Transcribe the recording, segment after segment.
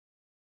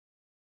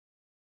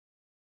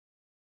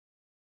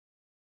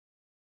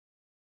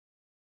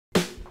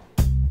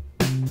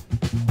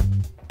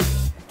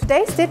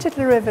Today's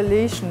digital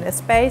revolution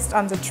is based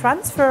on the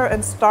transfer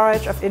and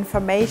storage of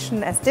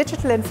information as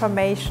digital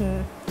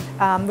information,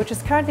 which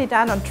is currently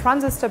done on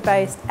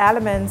transistor-based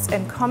elements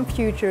in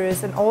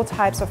computers and all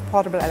types of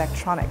portable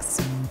electronics.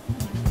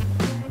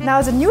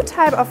 Now, the new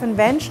type of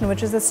invention,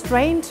 which is a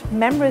strained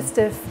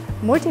memristive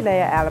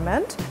multilayer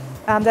element,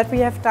 that we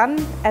have done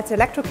at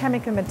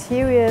Electrochemical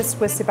Materials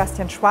with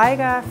Sebastian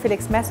Schweiger,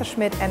 Felix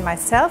Messerschmitt and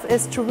myself,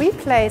 is to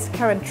replace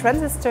current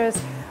transistors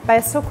by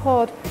a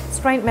so-called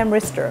strained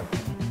memristor.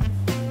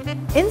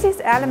 In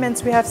these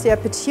elements we have the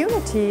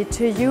opportunity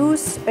to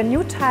use a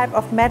new type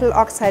of metal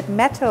oxide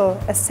metal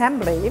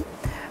assembly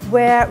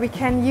where we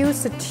can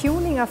use the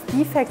tuning of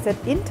defects at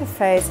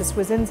interfaces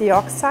within the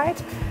oxide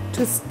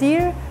to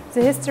steer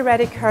the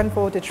hysteretic current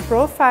voltage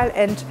profile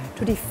and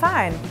to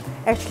define,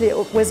 actually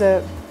with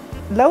a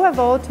lower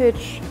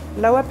voltage,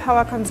 lower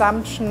power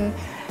consumption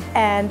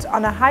and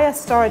on a higher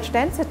storage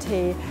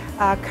density,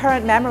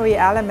 current memory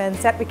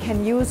elements that we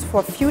can use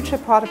for future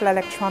portable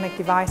electronic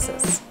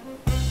devices.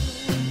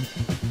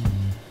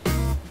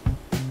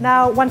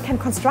 Now, one can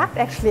construct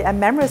actually a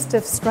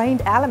memristive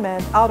strained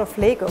element out of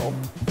Lego.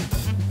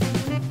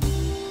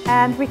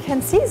 And we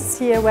can see this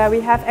here where we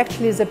have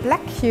actually the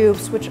black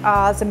cubes, which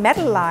are the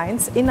metal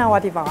lines in our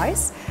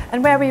device,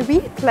 and where we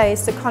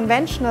replace the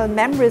conventional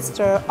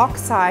memristor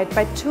oxide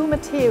by two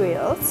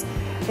materials,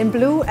 in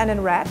blue and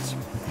in red.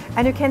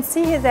 And you can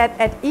see that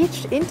at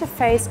each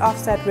interface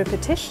offset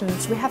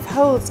repetitions we have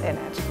holes in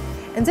it.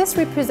 And this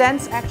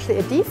represents actually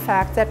a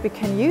defect that we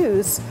can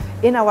use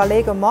in our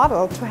Lego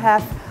model to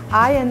have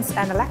ions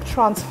and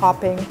electrons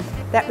hopping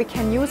that we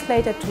can use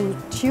later to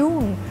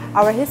tune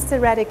our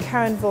hysteretic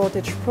current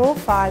voltage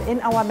profile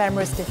in our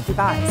memristive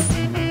device.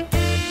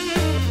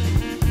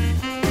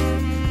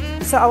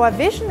 So our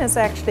vision is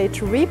actually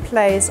to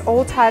replace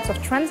all types of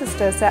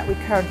transistors that we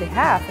currently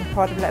have in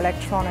portable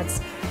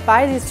electronics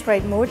by these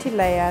strained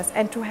multilayers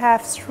and to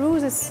have,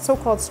 through this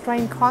so-called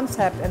strain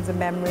concept in the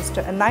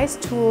memristor, a nice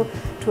tool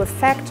to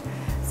affect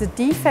the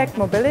defect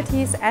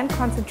mobilities and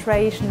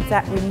concentrations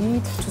that we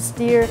need to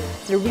steer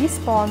the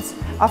response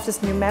of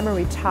these new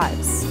memory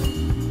types.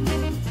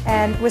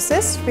 And with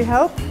this, we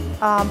hope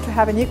to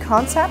have a new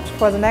concept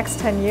for the next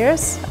 10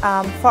 years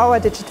for our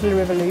digital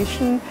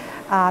revolution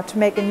to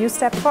make a new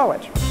step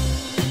forward.